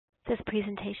This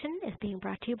presentation is being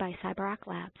brought to you by CyberArk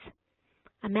Labs.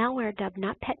 A malware dubbed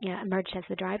NotPetya emerged as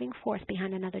the driving force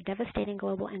behind another devastating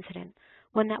global incident,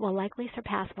 one that will likely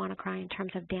surpass WannaCry in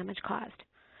terms of damage caused.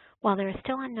 While there are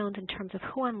still unknowns in terms of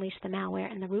who unleashed the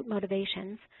malware and the root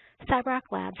motivations,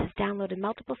 CyberArk Labs has downloaded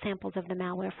multiple samples of the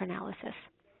malware for analysis.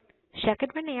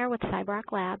 Shekid Rainier with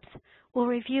CyberArk Labs will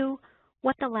review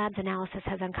what the lab's analysis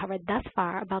has uncovered thus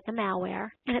far about the malware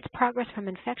and its progress from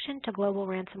infection to global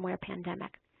ransomware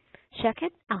pandemic. Shekid,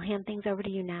 I'll hand things over to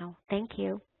you now. Thank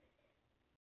you.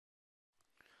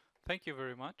 Thank you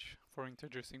very much for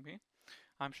introducing me.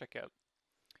 I'm Shekid.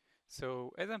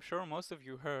 So, as I'm sure most of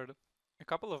you heard, a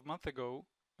couple of months ago,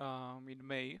 in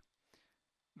May,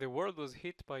 the world was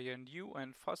hit by a new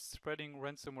and fast-spreading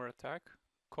ransomware attack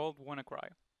called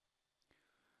WannaCry.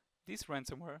 This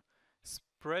ransomware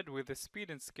spread with a speed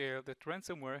and scale that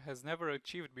ransomware has never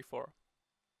achieved before.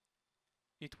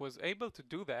 It was able to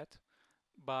do that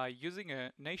by using a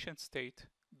nation-state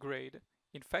grade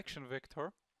infection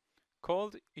vector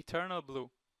called Eternal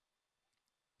Blue.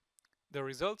 The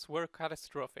results were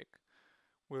catastrophic,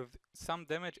 with some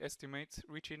damage estimates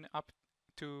reaching up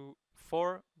to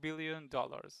 $4 billion.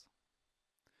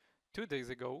 2 days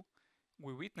ago,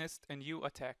 we witnessed a new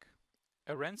attack,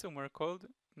 a ransomware called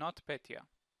NotPetya.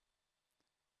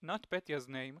 NotPetya's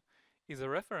name is a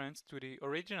reference to the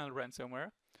original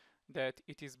ransomware that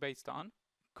it is based on,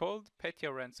 called Petya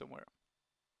ransomware.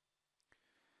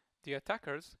 The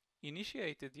attackers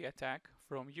initiated the attack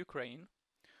from Ukraine,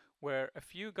 where a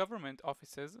few government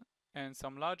offices and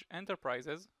some large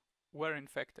enterprises were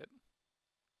infected.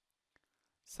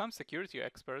 Some security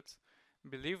experts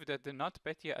believe that the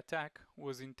NotPetya attack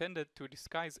was intended to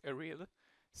disguise a real,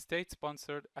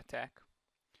 state-sponsored attack,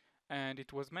 and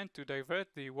it was meant to divert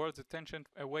the world's attention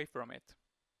away from it.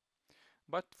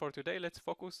 But for today, let's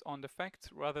focus on the facts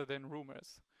rather than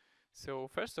rumors. So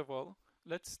first of all,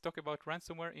 let's talk about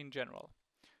ransomware in general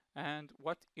and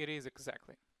what it is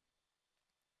exactly.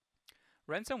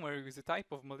 Ransomware is a type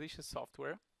of malicious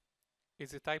software,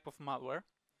 is a type of malware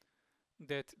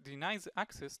that denies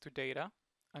access to data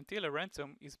until a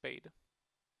ransom is paid.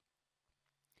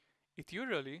 It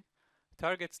usually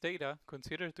targets data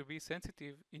considered to be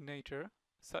sensitive in nature,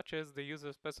 such as the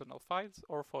user's personal files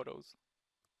or photos.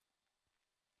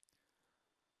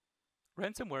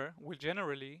 Ransomware will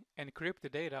generally encrypt the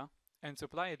data and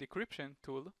supply a decryption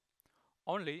tool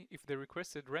only if the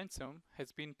requested ransom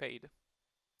has been paid.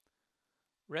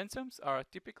 Ransoms are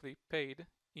typically paid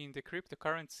in the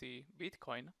cryptocurrency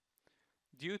Bitcoin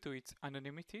due to its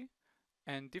anonymity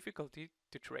and difficulty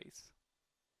to trace.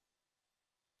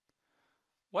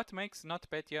 What makes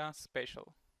NotPetya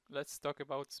special? Let's talk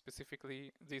about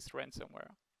specifically this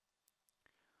ransomware.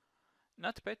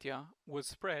 NotPetya was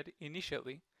spread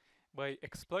initially by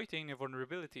exploiting a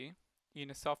vulnerability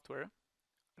in a software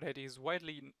that is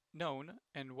widely known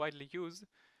and widely used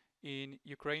in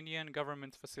Ukrainian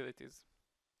government facilities.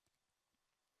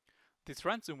 This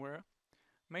ransomware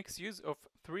makes use of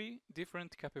 3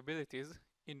 different capabilities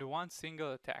in one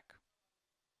single attack.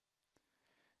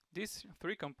 These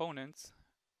 3 components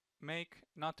make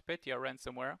NotPetya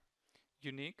ransomware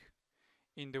unique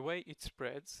in the way it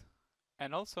spreads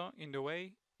and also in the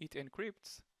way it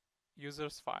encrypts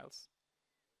users' files.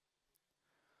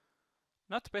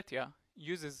 NotPetya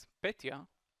uses Petya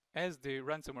as the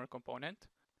ransomware component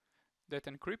that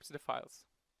encrypts the files.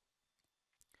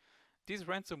 This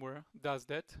ransomware does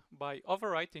that by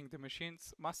overwriting the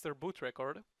machine's master boot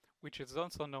record, which is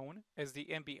also known as the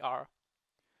MBR.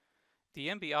 The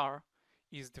MBR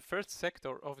is the first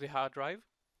sector of the hard drive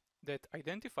that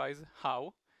identifies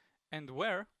how and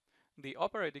where the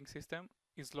operating system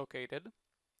is located,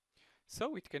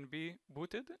 so it can be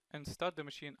booted and start the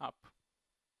machine up.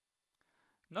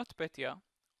 NotPetya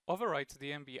overwrites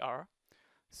the MBR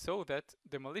so that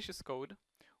the malicious code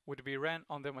would be ran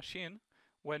on the machine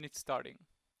when it's starting,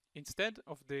 instead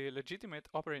of the legitimate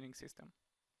operating system.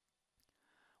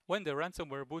 When the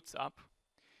ransomware boots up,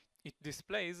 it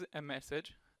displays a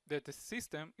message that the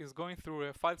system is going through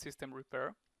a file system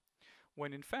repair,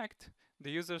 when in fact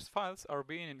the user's files are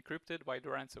being encrypted by the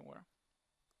ransomware.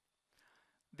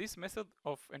 This method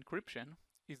of encryption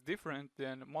is different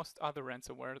than most other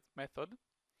ransomware methods,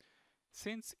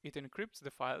 since it encrypts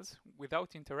the files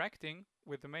without interacting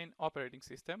with the main operating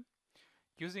system,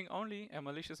 using only a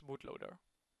malicious bootloader.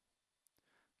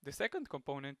 The second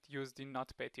component used in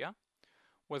NotPetya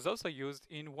was also used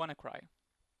in WannaCry.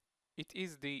 It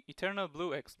is the Eternal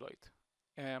Blue exploit,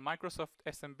 a Microsoft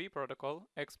SMB protocol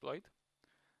exploit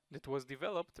that was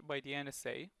developed by the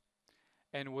NSA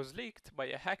and was leaked by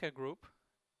a hacker group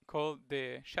called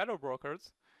the Shadow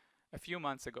Brokers a few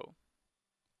months ago.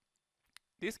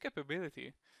 This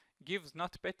capability gives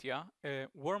NotPetya a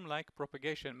worm-like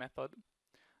propagation method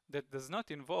that does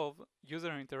not involve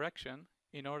user interaction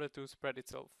in order to spread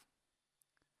itself.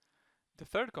 The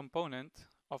third component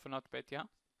of NotPetya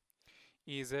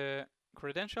is a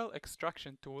credential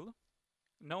extraction tool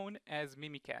known as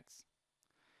Mimikatz.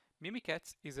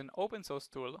 Mimikatz is an open source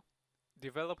tool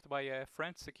developed by a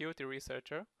French security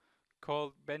researcher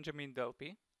called Benjamin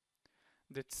Delpy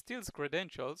that steals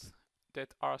credentials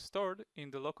that are stored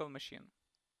in the local machine.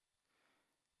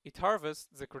 It harvests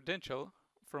the credential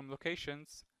from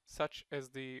locations such as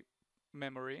the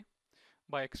memory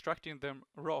by extracting them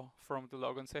raw from the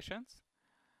logon sessions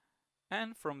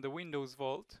and from the Windows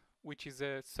Vault, which is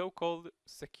a so-called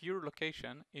secure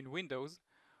location in Windows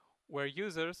where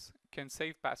users can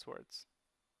save passwords.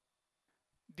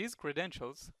 These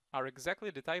credentials are exactly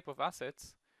the type of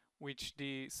assets which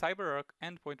the CyberArk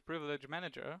Endpoint Privilege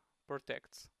Manager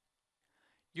protects.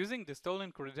 Using the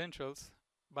stolen credentials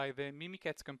by the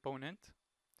Mimikatz component,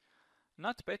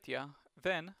 NotPetya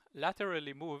then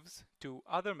laterally moves to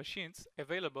other machines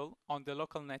available on the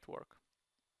local network.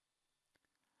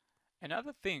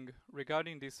 Another thing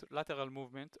regarding this lateral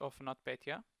movement of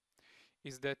NotPetya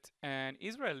is that an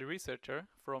Israeli researcher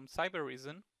from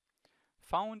CyberReason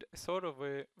found a sort of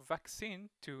a vaccine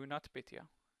to NotPetya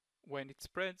when it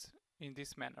spreads in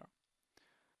this manner.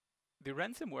 The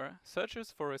ransomware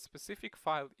searches for a specific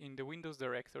file in the Windows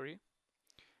directory,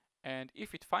 and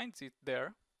if it finds it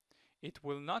there, it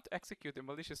will not execute a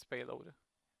malicious payload,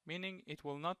 meaning it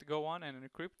will not go on and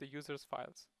encrypt the user's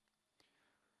files.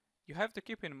 You have to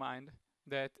keep in mind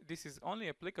that this is only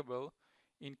applicable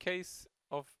in case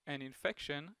of an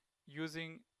infection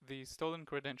using the stolen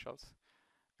credentials,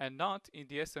 and not in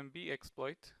the SMB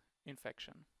exploit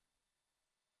infection.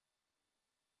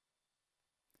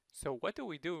 So what do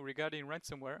we do regarding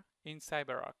ransomware in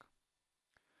CyberArk?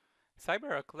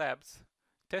 CyberArk Labs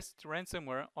tests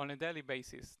ransomware on a daily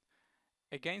basis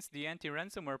against the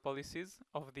anti-ransomware policies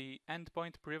of the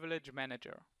Endpoint Privilege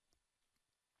Manager.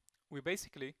 We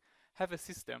basically have a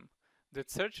system that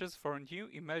searches for new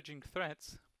emerging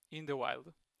threats in the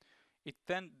wild. It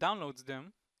then downloads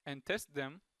them and tests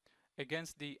them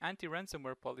against the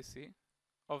anti-ransomware policy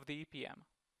of the EPM.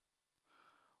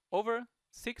 Over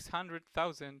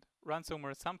 600,000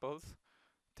 ransomware samples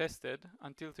tested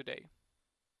until today.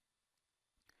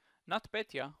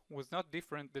 NotPetya was not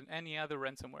different than any other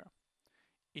ransomware.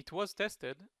 It was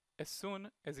tested as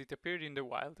soon as it appeared in the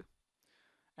wild,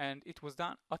 and it was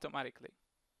done automatically.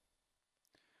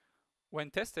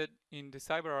 When tested in the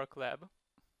CyberArk lab,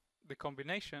 the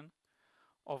combination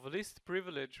of least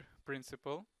privilege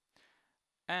principle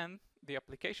and the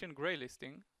application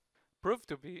graylisting proved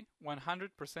to be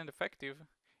 100% effective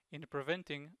in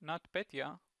preventing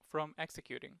NotPetya from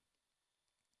executing.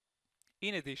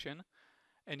 In addition,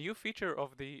 a new feature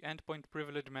of the Endpoint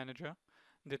Privilege Manager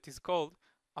that is called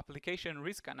Application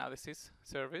Risk Analysis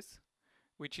service,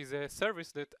 which is a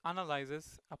service that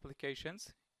analyzes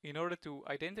applications in order to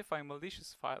identify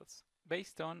malicious files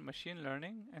based on machine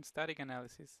learning and static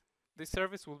analysis. This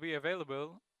service will be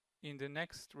available in the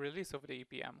next release of the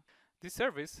EPM. This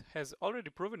service has already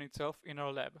proven itself in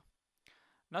our lab.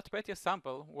 NotPetya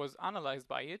sample was analyzed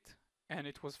by it, and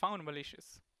it was found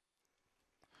malicious.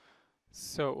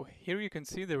 So here you can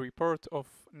see the report of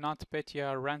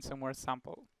NotPetya ransomware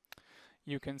sample.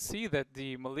 You can see that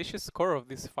the malicious score of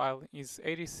this file is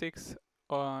 86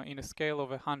 in a scale of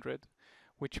 100,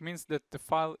 which means that the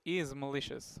file is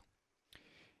malicious.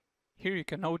 Here you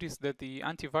can notice that the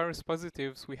antivirus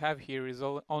positives we have here is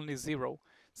only 0,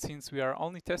 since we are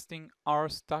only testing our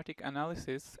static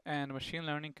analysis and machine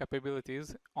learning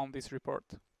capabilities on this report.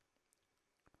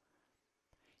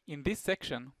 In this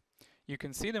section, you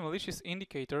can see the malicious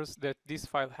indicators that this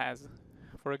file has.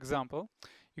 For example,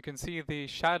 you can see the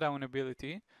shutdown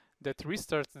ability that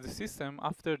restarts the system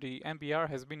after the MBR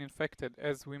has been infected,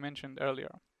 as we mentioned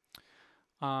earlier.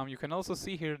 You can also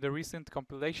see here the recent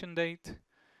compilation date,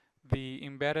 the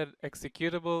embedded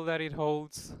executable that it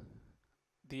holds,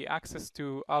 the access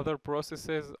to other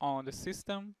processes on the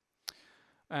system,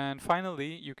 and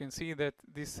finally you can see that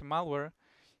this malware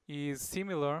is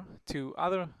similar to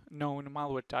other known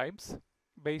malware types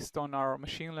based on our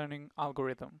machine learning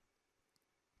algorithm.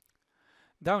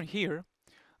 Down here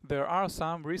there are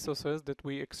some resources that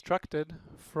we extracted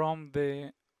from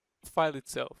the file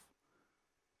itself.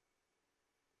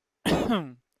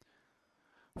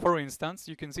 For instance,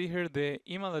 you can see here the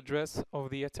email address of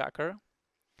the attacker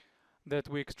that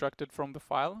we extracted from the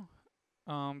file.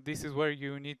 This is where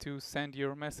you need to send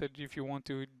your message if you want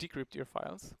to decrypt your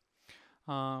files.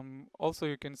 Also,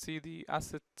 you can see the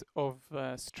asset of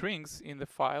strings in the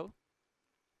file.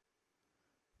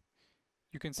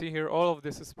 You can see here all of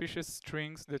the suspicious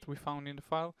strings that we found in the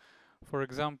file. For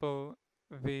example,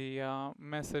 the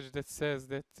message that says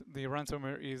that the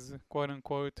ransomware is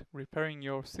quote-unquote repairing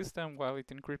your system while it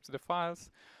encrypts the files.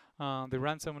 The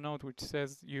ransom note which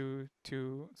says you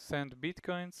to send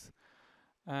bitcoins.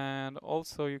 And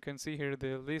also you can see here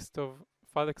the list of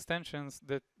file extensions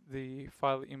that the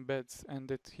file embeds and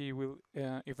that he will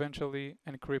eventually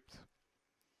encrypt.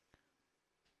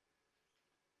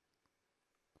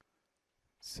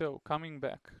 So coming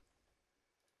back.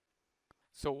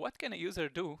 So what can a user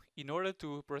do in order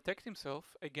to protect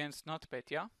himself against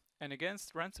NotPetya and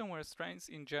against ransomware strains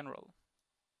in general?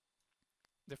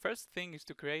 The first thing is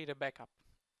to create a backup.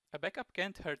 A backup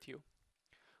can't hurt you.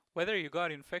 Whether you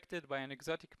got infected by an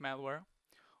exotic malware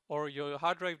or your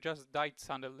hard drive just died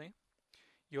suddenly,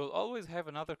 you'll always have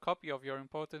another copy of your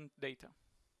important data.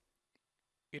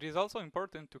 It is also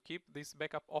important to keep this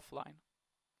backup offline.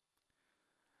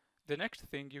 The next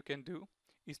thing you can do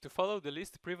is to follow the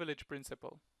least privilege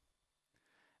principle.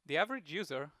 The average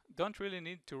user don't really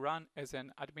need to run as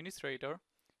an administrator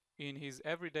in his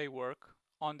everyday work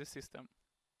on the system.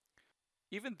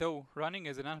 Even though running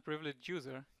as an unprivileged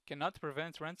user cannot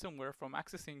prevent ransomware from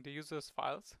accessing the user's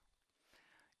files,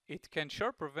 it can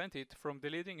sure prevent it from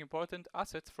deleting important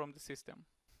assets from the system.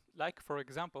 Like, for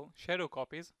example, shadow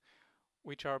copies,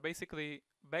 which are basically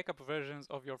backup versions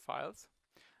of your files,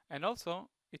 and also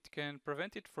it can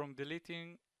prevent it from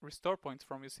deleting restore points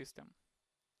from your system.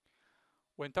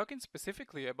 When talking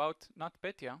specifically about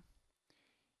NotPetya,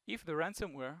 if the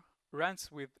ransomware runs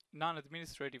with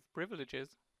non-administrative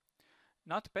privileges,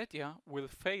 NotPetya will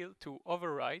fail to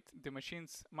overwrite the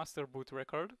machine's master boot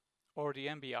record, or the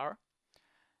MBR,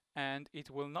 and it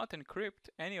will not encrypt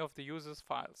any of the user's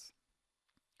files.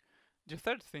 The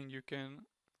third thing you can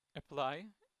apply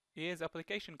is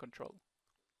application control.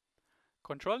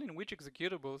 Controlling which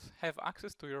executables have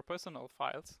access to your personal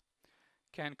files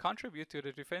can contribute to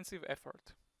the defensive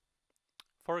effort.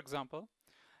 For example,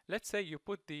 let's say you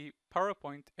put the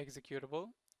PowerPoint executable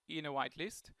in a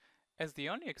whitelist as the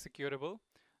only executable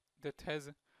that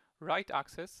has write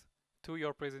access to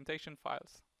your presentation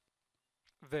files.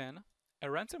 Then, a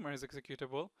ransomware's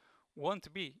executable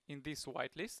won't be in this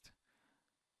whitelist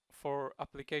for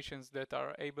applications that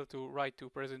are able to write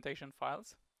to presentation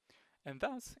files, and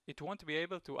thus it won't be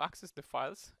able to access the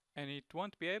files and it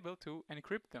won't be able to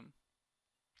encrypt them.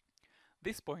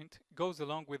 This point goes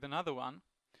along with another one,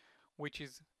 which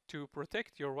is to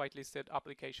protect your whitelisted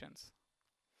applications.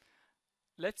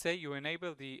 Let's say you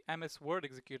enable the MS Word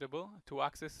executable to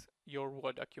access your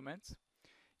Word documents.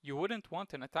 You wouldn't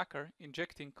want an attacker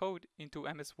injecting code into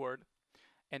MS Word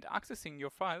and accessing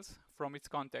your files from its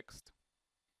context,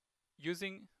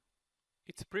 using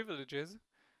its privileges,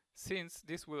 since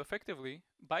this will effectively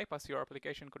bypass your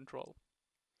application control.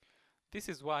 This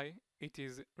is why it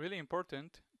is really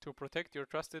important to protect your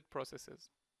trusted processes.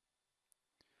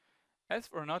 As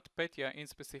for NotPetya in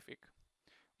specific,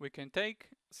 we can take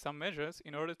some measures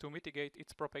in order to mitigate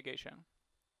its propagation.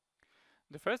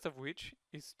 The first of which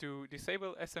is to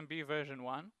disable SMB version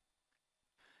 1.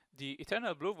 The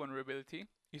Eternal Blue vulnerability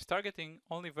is targeting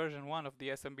only version 1 of the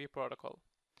SMB protocol,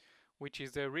 which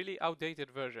is a really outdated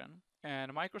version,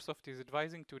 and Microsoft is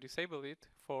advising to disable it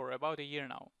for about a year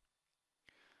now.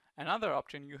 Another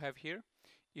option you have here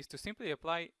is to simply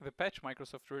apply the patch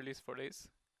Microsoft released for this,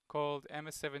 called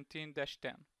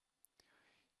MS17-10.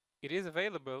 It is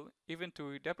available even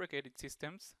to deprecated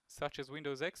systems such as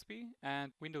Windows XP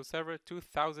and Windows Server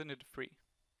 2003.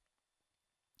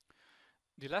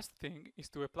 The last thing is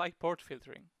to apply port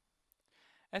filtering.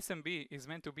 SMB is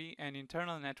meant to be an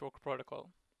internal network protocol,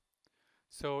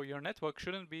 so your network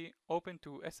shouldn't be open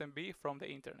to SMB from the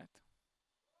internet.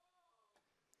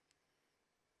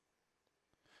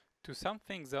 To sum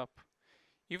things up,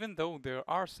 even though there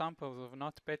are samples of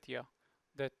NotPetya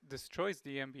that destroys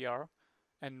the MBR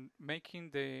and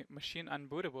making the machine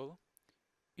unbootable,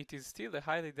 it is still a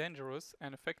highly dangerous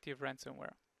and effective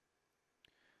ransomware.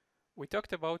 We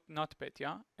talked about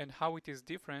NotPetya and how it is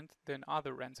different than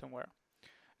other ransomware,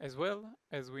 as well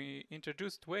as we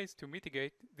introduced ways to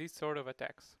mitigate these sort of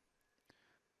attacks.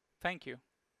 Thank you.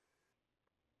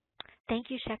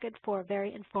 Thank you, Sheked, for a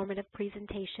very informative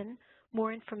presentation.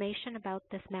 More information about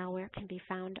this malware can be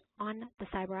found on the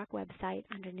CyberArk website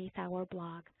underneath our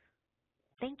blog.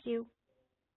 Thank you.